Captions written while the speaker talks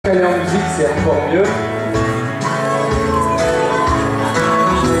Aller en musique, c'est encore mieux.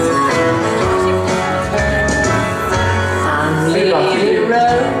 C'est parti.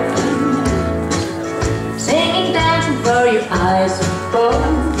 Singing, dancing for your eyes above,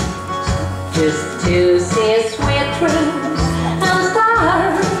 just to see sweet dreams and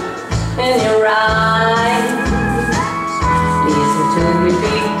stars in your eyes. Listen to me,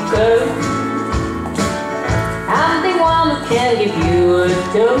 big girl. I'm the one who can give you a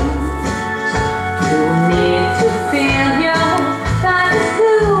dose. You need to feel your like a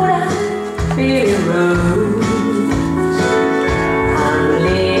good Lily Rose. I'm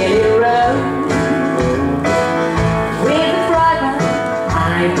Lily Rose, with a fragrance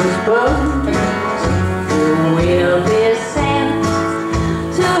I propose. You will be sent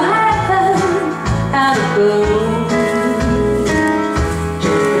to heaven and above.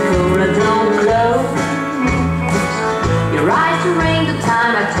 Just before I don't close your eyes to ring the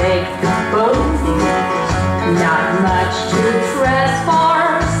time I take the boat. Not much to dress for,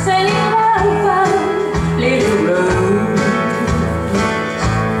 saying welcome, Lily Rose.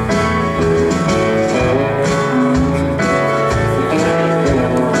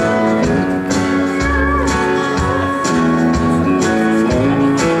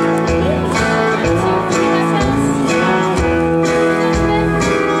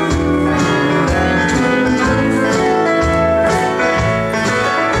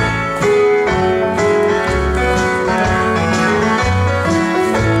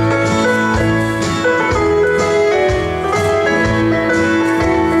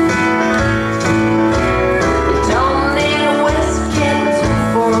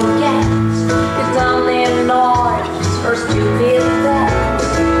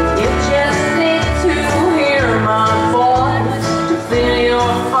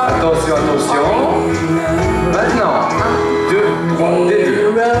 Attention. Maintenant, 2, 3, des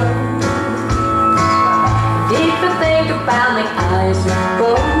 2. If you think about me, I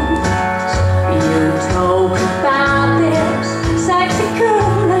suppose you talk about this sexy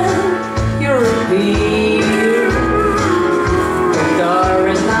girl now you're a bee. The door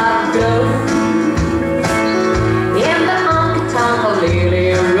is not closed in the honky-tonk of Lily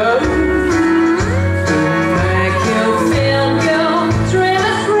Rose.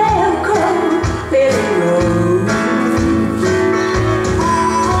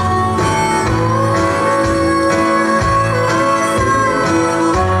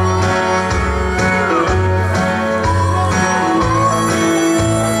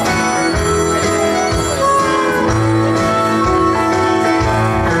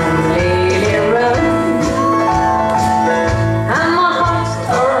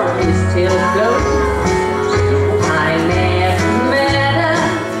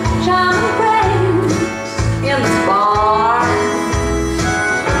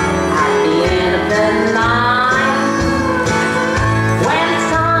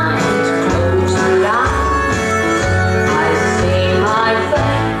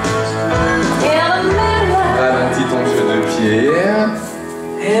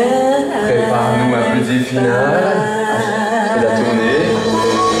 Prépare-nous un petit final.